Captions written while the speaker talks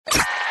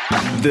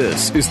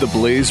This is the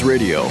Blaze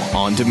Radio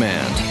on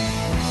demand.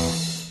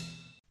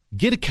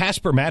 Get a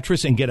Casper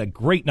mattress and get a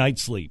great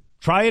night's sleep.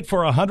 Try it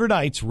for 100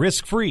 nights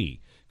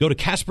risk-free. Go to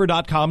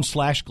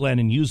Casper.com/Glenn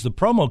and use the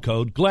promo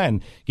code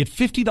Glenn. Get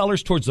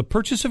 $50 towards the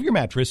purchase of your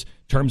mattress.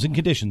 Terms and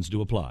conditions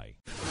do apply.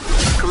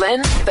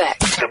 Glenn Beck.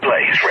 The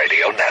Blaze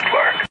Radio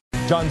Network.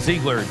 John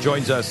Ziegler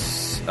joins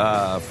us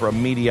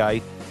from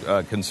Mediaite,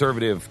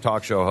 conservative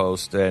talk show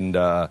host, and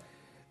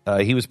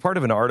he was part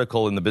of an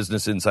article in the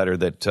Business Insider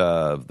that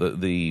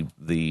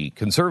the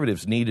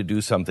conservatives need to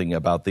do something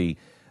about the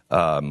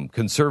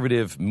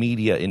conservative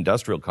media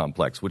industrial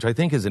complex, which I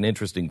think is an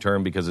interesting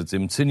term because it's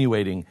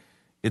insinuating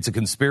it's a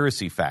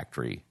conspiracy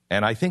factory.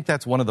 And I think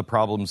that's one of the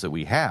problems that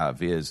we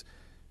have is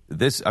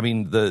this. I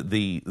mean,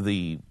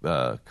 the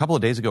couple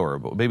of days ago, or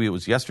maybe it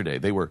was yesterday,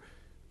 they were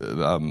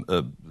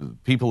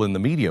people in the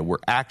media were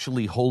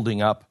actually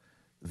holding up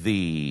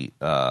the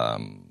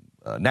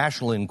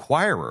National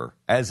Enquirer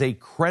as a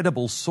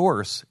credible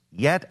source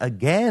yet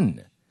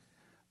again.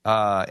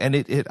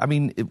 And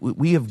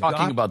we have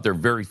talking about their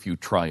very few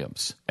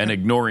triumphs and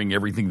ignoring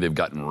everything they've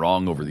gotten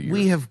wrong over the years.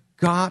 We have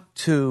got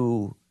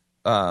to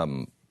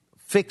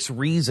fix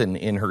reason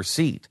in her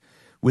seat.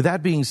 With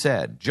that being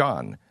said,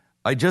 John,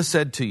 I just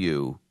said to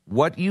you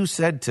what you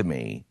said to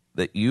me,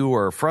 that you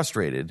are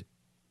frustrated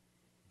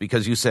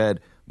because you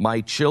said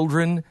my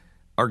children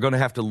are going to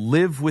have to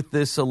live with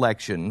this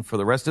election for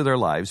the rest of their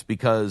lives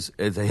because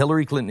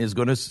Hillary Clinton is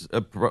going to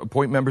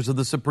appoint members of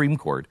the Supreme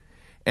Court.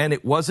 And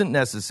it wasn't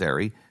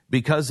necessary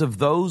because of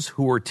those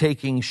who are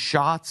taking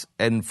shots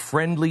and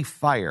friendly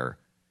fire.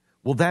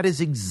 Well, that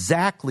is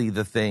exactly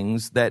the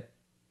things that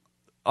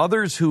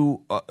others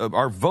who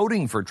are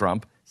voting for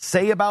Trump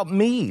say about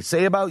me,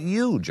 say about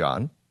you,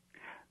 John.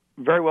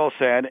 Very well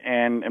said.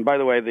 And by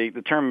the way,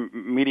 the term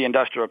media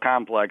industrial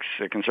complex,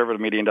 conservative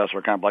media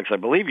industrial complex, I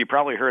believe you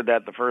probably heard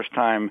that the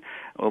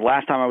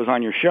last time I was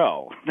on your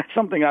show. That's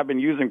something I've been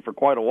using for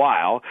quite a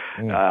while.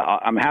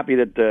 I'm happy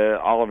that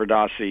Oliver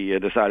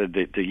Dossi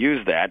decided to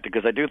use that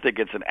because I do think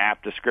it's an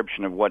apt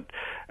description of what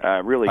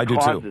really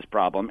caused this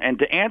problem. And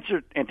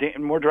to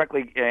more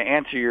directly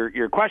answer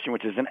your question,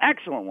 which is an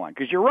excellent one,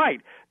 because you're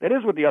right. That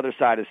is what the other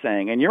side is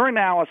saying. And your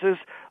analysis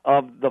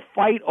of the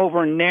fight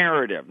over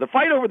narrative, the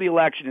fight over the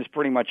election is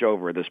pretty much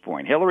over at this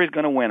point. Hillary's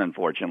going to win,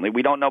 unfortunately.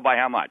 We don't know by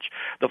how much.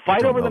 The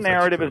fight over the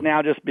narrative is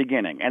now just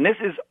beginning. And this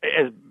is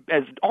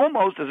as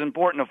almost as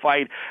important a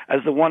fight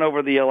as the one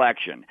over the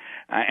election.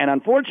 And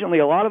unfortunately,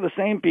 a lot of the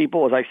same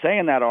people, as I say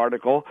in that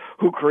article,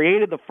 who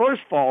created the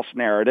first false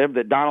narrative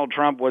that Donald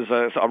Trump was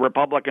a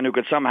Republican who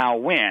could somehow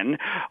win,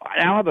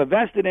 now have a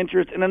vested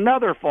interest in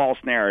another false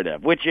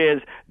narrative, which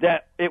is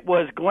that it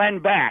was Glenn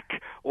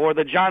Beck or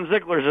the John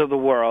Zieglers of the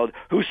world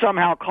who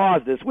somehow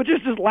caused this, which is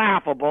just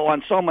laughable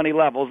on so many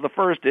levels. The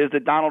first is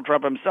that Donald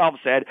Trump himself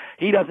said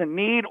he doesn't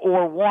need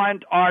or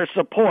want our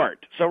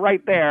support. So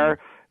right there,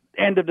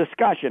 end of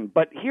discussion.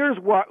 But here's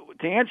what,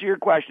 to answer your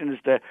question as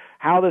to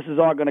how this is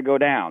all going to go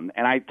down,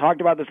 and I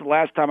talked about this the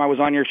last time I was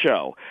on your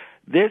show,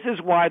 this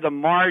is why the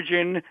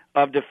margin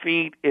of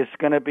defeat is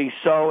going to be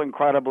so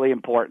incredibly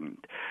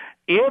important.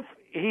 If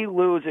he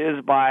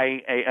loses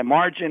by a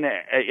margin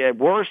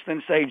worse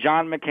than, say,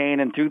 John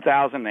McCain in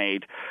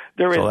 2008,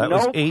 there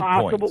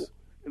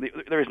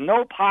is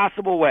no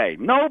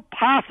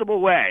possible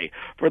way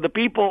for the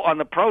people on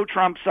the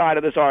pro-Trump side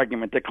of this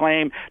argument to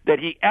claim that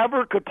he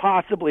ever could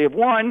possibly have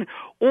won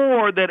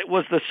or that it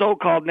was the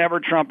so-called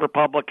never-Trump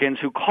Republicans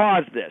who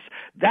caused this.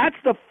 That's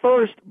the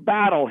first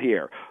battle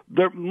here.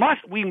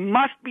 We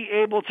must be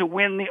able to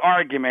win the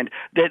argument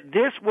that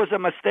this was a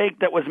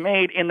mistake that was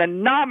made in the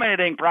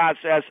nominating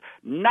process,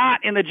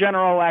 not in the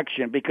general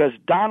election, because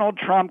Donald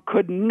Trump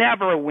could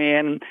never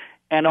win,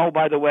 and oh,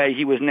 by the way,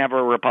 he was never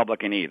a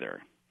Republican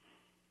either.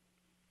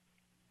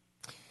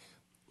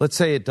 Let's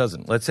say it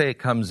doesn't. Let's say it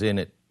comes in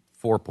at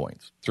 4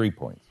 points, 3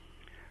 points.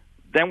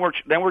 Then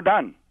we're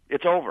done.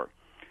 It's over.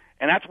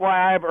 And that's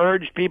why I've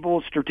urged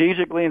people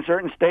strategically in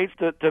certain states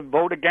to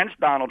vote against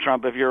Donald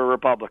Trump if you're a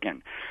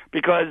Republican.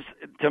 Because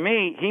to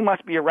me, he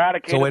must be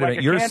eradicated. So wait a like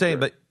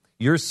minute,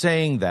 you're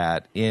saying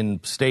that in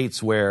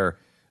states where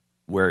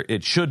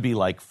it should be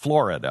like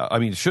Florida. I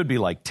mean, it should be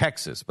like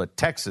Texas, but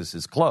Texas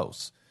is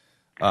close.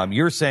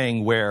 You're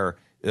saying where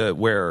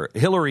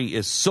Hillary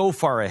is so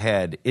far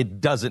ahead,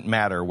 it doesn't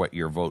matter what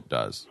your vote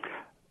does.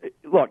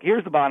 Look,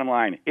 here's the bottom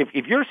line. If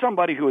you're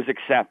somebody who has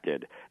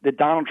accepted that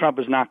Donald Trump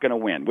is not going to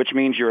win, which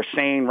means you're a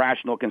sane,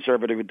 rational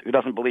conservative who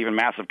doesn't believe in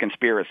massive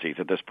conspiracies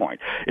at this point,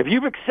 if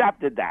you've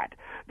accepted that,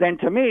 then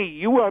to me,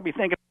 you ought to be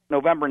thinking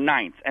November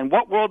 9th. And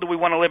what world do we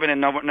want to live in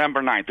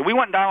November 9th? Do we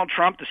want Donald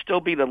Trump to still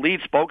be the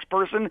lead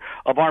spokesperson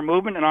of our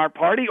movement and our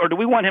party, or do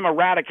we want him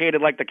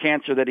eradicated like the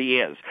cancer that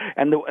he is?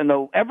 And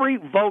every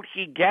vote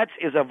he gets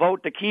is a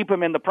vote to keep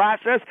him in the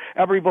process.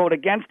 Every vote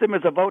against him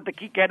is a vote to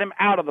get him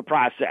out of the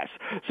process.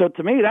 So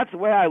to me, that's the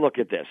way I look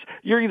at this.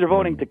 You're either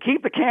voting to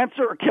keep the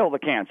cancer or kill the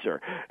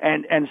cancer.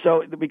 And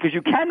so because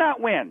you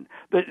cannot win.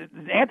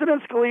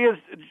 Antonin Scalia's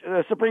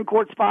Supreme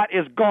Court spot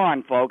is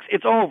gone, folks.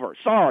 It's over.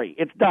 Sorry.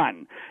 It's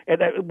done.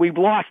 we've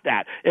lost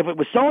that. If it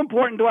was so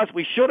important to us,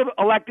 we should have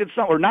elected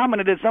or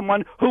nominated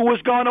someone who was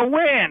going to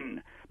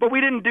win. But we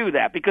didn't do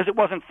that because it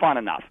wasn't fun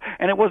enough,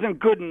 and it wasn't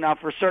good enough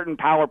for certain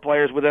power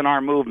players within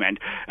our movement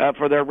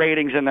for their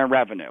ratings and their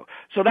revenue.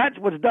 So that's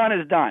what's done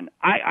is done.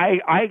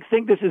 I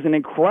think this is an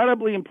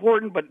incredibly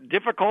important but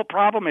difficult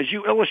problem, as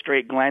you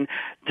illustrate, Glenn.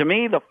 To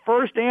me, the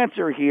first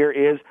answer here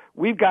is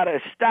we've got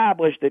to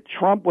establish that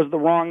Trump was the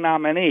wrong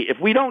nominee. If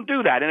we don't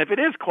do that, and if it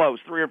is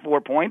close, 3 or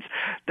 4 points,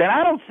 then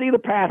I don't see the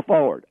path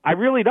forward. I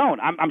really don't.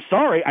 I'm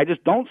sorry. I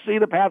just don't see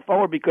the path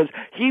forward because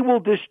he will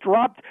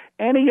disrupt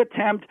any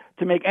attempt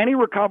to make any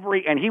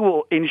recovery, and he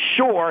will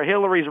ensure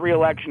Hillary's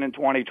reelection in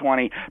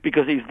 2020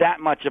 because he's that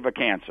much of a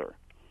cancer.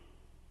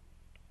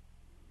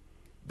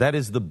 That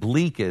is the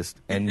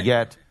bleakest and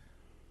yet,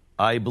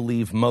 I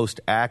believe, most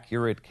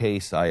accurate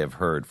case I have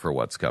heard for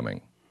what's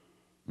coming.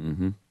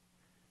 Mm-hmm.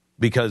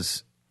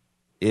 Because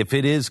if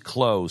it is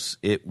close,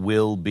 it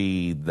will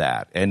be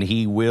that. And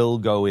he will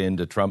go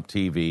into Trump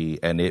TV,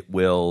 and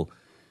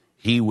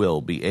he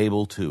will be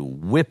able to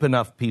whip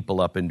enough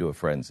people up into a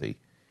frenzy.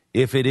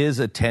 If it is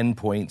a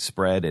 10-point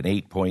spread, an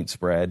 8-point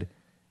spread,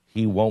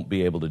 he won't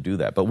be able to do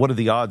that. But what are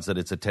the odds that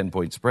it's a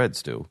 10-point spread,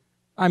 Stu?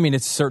 I mean,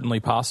 it's certainly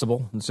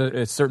possible.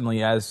 It's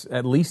certainly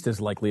at least as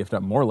likely, if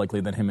not more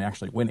likely, than him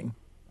actually winning.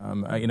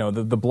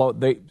 The blow.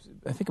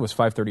 I think it was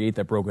 538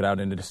 that broke it out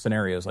into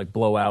scenarios like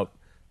blowout,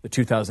 the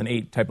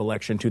 2008 type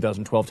election,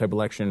 2012 type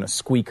election, a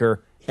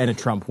squeaker, and a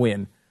Trump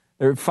win.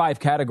 There are 5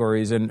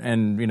 categories,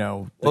 and you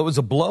know. Well, it was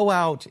a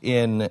blowout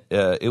in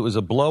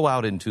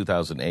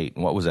 2008.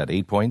 And what was that?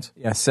 8 points?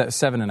 Yeah,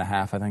 7.5.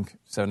 I think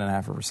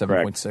 7.5 or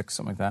 7.6,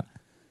 something like that.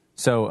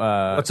 So,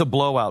 what's a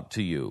blowout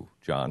to you,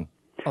 John?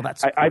 Oh,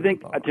 that's. I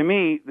think to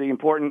me the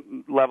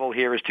important level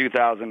here is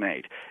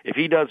 2008. If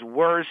he does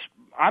worse,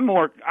 I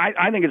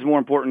think it's more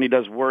important he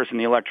does worse in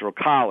the Electoral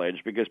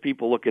College because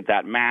people look at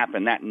that map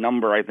and that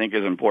number I think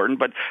is important.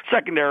 But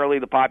secondarily,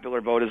 the popular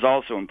vote is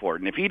also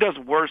important. If he does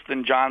worse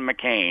than John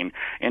McCain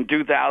in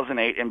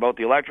 2008 in both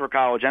the Electoral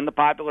College and the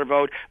popular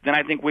vote, then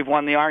I think we've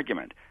won the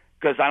argument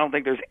because I don't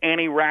think there's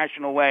any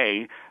rational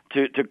way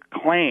to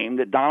claim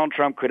that Donald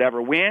Trump could ever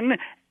win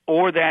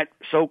or that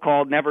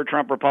so-called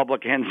never-Trump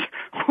Republicans,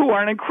 who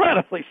are an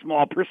incredibly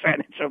small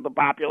percentage of the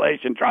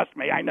population, trust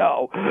me, I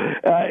know.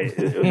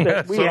 So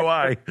do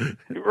I.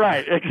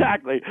 Right,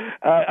 exactly.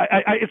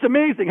 It's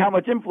amazing how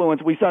much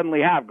influence we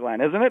suddenly have,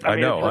 Glenn, isn't it?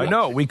 I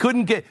know. We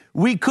couldn't get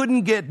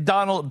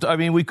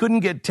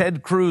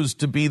Ted Cruz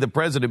to be the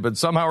president, but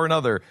somehow or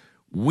another,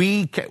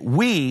 we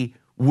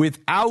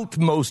without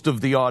most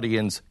of the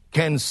audience,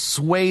 can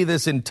sway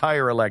this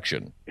entire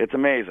election. It's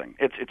amazing.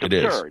 It's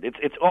absurd.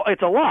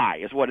 It's a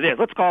lie is what it is.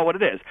 Let's call it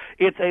what it is.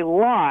 It's a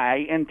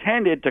lie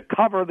intended to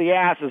cover the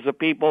asses of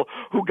people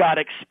who got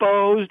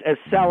exposed as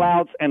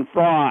sellouts and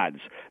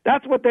frauds.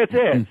 That's what this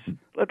is.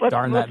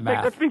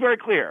 Let's be very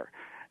clear.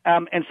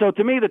 And so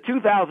to me, the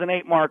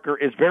 2008 marker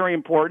is very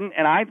important,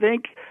 and I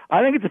think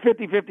it's a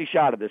 50-50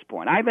 shot at this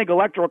point. I think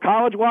Electoral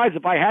College-wise,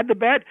 if I had to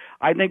bet,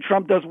 I think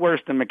Trump does worse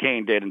than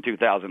McCain did in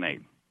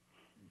 2008.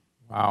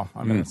 Wow.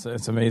 I mean,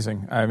 it's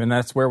amazing. I mean,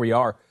 that's where we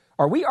are.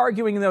 Are we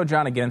arguing, though,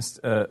 John,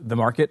 against the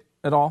market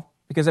at all?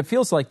 Because it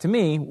feels like, to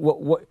me,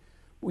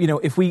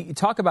 if we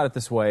talk about it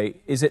this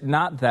way, is it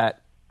not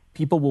that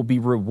people will be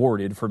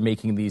rewarded for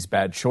making these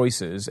bad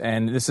choices?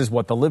 And this is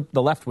what the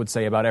left would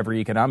say about every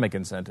economic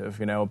incentive.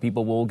 You know,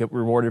 people will get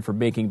rewarded for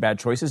making bad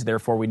choices.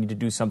 Therefore, we need to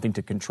do something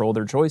to control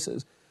their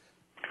choices.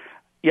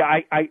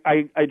 Yeah,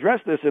 I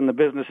addressed this in the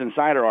Business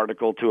Insider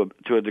article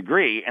to a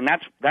degree, and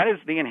that is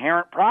the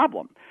inherent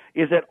problem.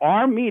 Is that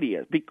our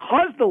media,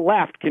 because the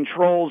left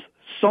controls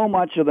so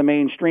much of the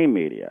mainstream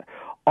media,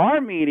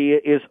 our media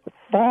is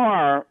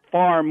far,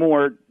 far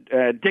more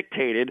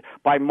dictated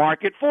by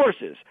market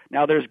forces.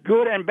 Now, there's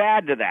good and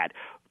bad to that.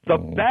 The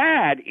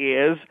bad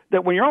is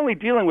that when you're only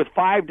dealing with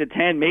 5 to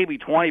 10, maybe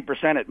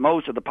 20% at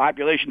most of the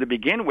population to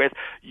begin with,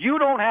 you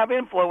don't have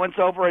influence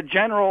over a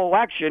general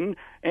election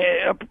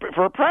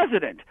for a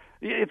president.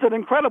 It's an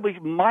incredibly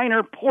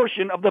minor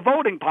portion of the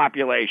voting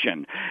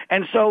population.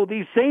 And so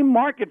these same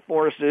market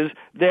forces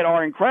that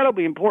are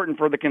incredibly important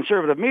for the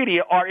conservative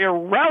media are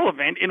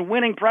irrelevant in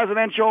winning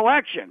presidential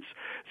elections.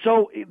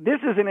 So this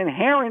is an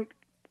inherent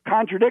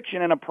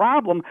contradiction and a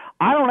problem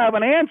I don't have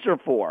an answer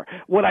for.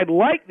 What I'd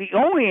like, the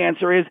only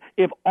answer is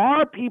if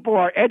our people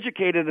are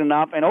educated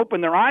enough and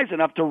open their eyes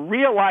enough to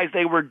realize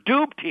they were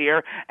duped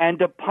here and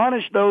to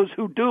punish those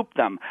who duped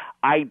them.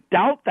 I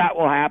doubt that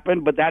will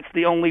happen, but that's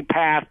the only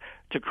path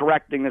to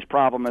correcting this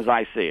problem as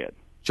I see it.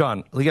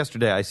 John,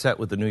 yesterday I sat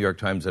with the New York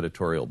Times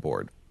editorial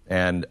board,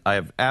 and I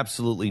have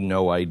absolutely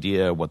no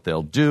idea what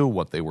they'll do,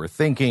 what they were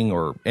thinking,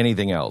 or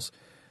anything else.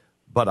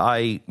 But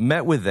I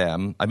met with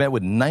them. I met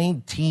with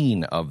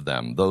 19 of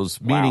them. Those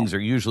meetings are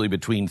usually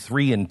between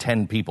 3 and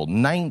 10 people.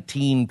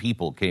 19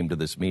 people came to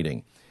this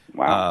meeting.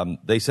 Wow.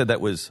 They said that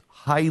was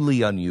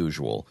highly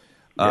unusual.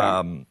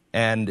 Yeah.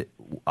 And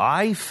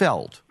I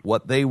felt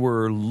what they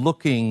were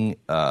looking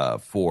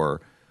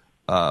for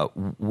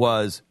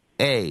was,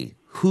 A,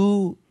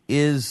 who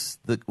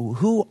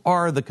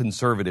are the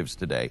conservatives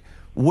today?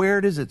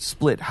 Where does it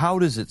split? How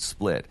does it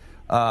split?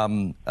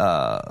 There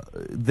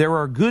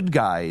are good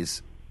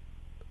guys.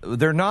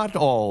 They're not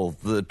all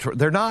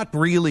they're not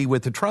really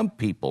with the Trump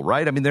people,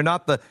 right? I mean, they're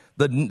not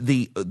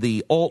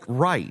the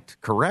alt-right,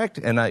 correct?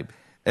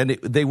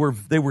 They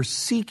were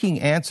seeking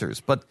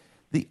answers. But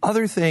the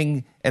other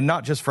thing, and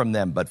not just from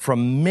them, but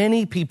from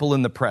many people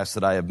in the press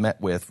that I have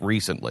met with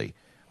recently,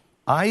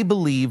 I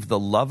believe the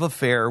love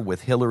affair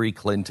with Hillary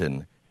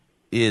Clinton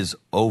is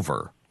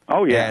over.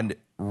 Oh yeah. And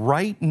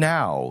right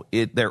now,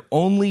 they're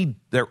only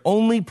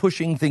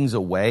pushing things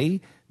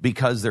away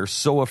because they're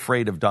so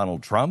afraid of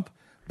Donald Trump.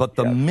 But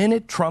the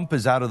minute Trump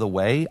is out of the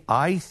way,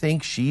 I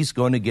think she's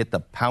going to get the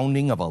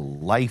pounding of a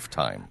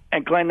lifetime.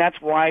 And Glenn, that's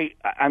why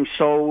I'm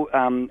so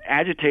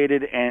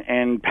agitated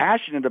and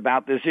passionate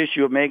about this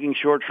issue of making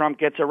sure Trump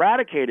gets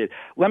eradicated.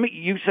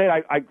 You said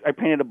I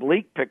painted a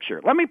bleak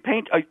picture. Let me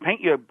paint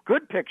you a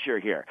good picture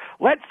here.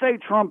 Let's say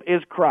Trump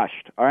is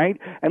crushed, all right?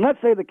 And let's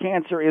say the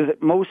cancer is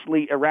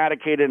mostly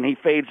eradicated and he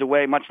fades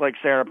away, much like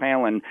Sarah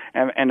Palin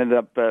ended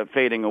up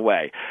fading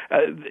away.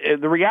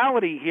 The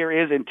reality here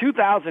is in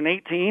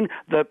 2018,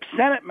 the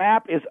Senate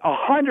map is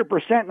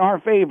 100% in our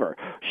favor.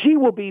 She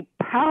will be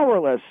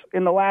powerless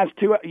in the last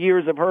 2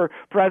 years of her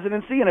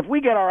presidency, and if we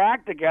get our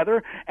act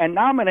together and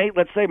nominate,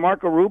 let's say,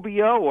 Marco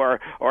Rubio or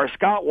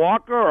Scott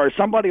Walker or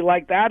somebody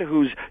like that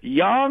who's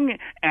young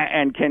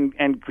and can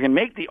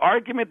make the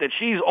argument that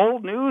she's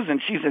old news and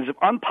she's as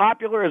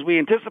unpopular as we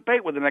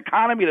anticipate with an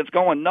economy that's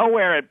going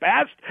nowhere at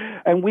best,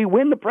 and we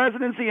win the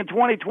presidency in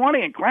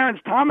 2020 and Clarence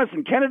Thomas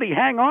and Kennedy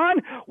hang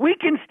on, we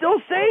can still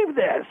save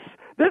this.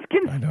 This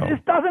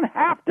doesn't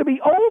have to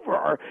be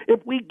over if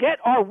we get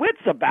our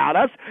wits about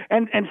us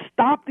and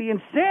stop the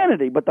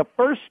insanity. But the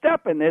first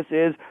step in this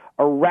is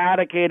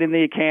eradicating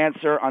the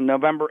cancer on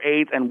November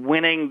 8th and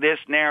winning this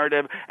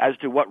narrative as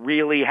to what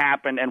really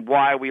happened and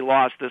why we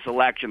lost this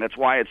election. That's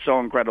why it's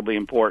so incredibly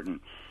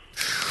important.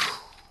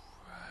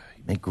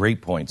 You make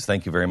great points.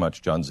 Thank you very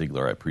much, John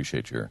Ziegler. I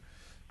appreciate your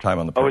time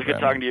on the program. Always good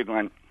talking to you,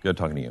 Glenn. Good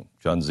talking to you.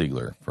 John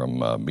Ziegler from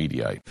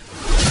Mediaite.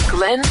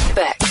 Glenn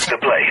Beck. The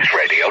Blaze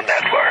Radio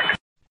Network.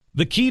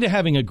 The key to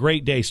having a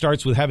great day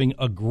starts with having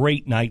a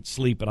great night's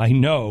sleep, and I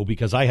know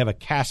because I have a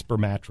Casper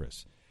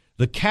mattress.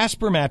 The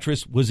Casper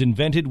mattress was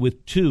invented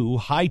with 2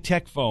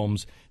 high-tech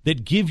foams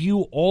that give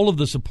you all of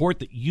the support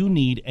that you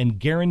need and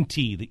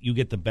guarantee that you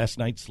get the best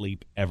night's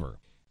sleep ever.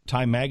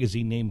 Time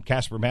magazine named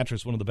Casper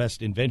mattress one of the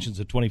best inventions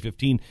of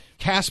 2015.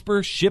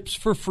 Casper ships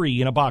for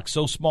free in a box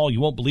so small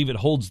you won't believe it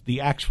holds the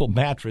actual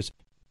mattress,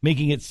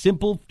 making it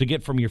simple to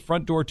get from your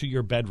front door to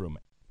your bedroom.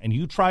 And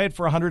you try it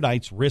for 100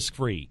 nights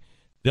risk-free.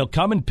 They'll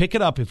come and pick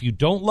it up if you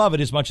don't love it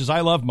as much as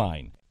I love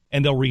mine,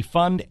 and they'll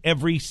refund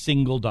every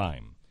single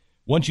dime.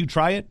 Once you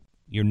try it,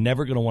 you're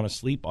never going to want to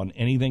sleep on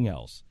anything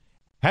else.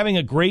 Having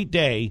a great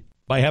day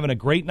by having a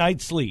great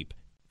night's sleep.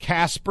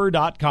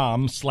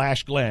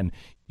 Casper.com/Glenn.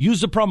 Use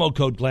the promo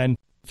code Glenn.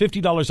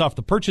 $50 off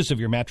the purchase of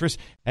your mattress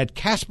at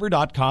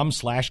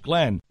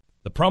Casper.com/Glenn.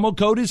 The promo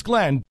code is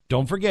Glenn.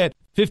 Don't forget,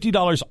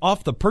 $50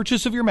 off the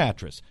purchase of your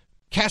mattress.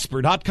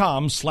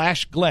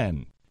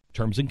 Casper.com/Glenn.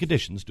 Terms and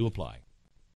conditions do apply.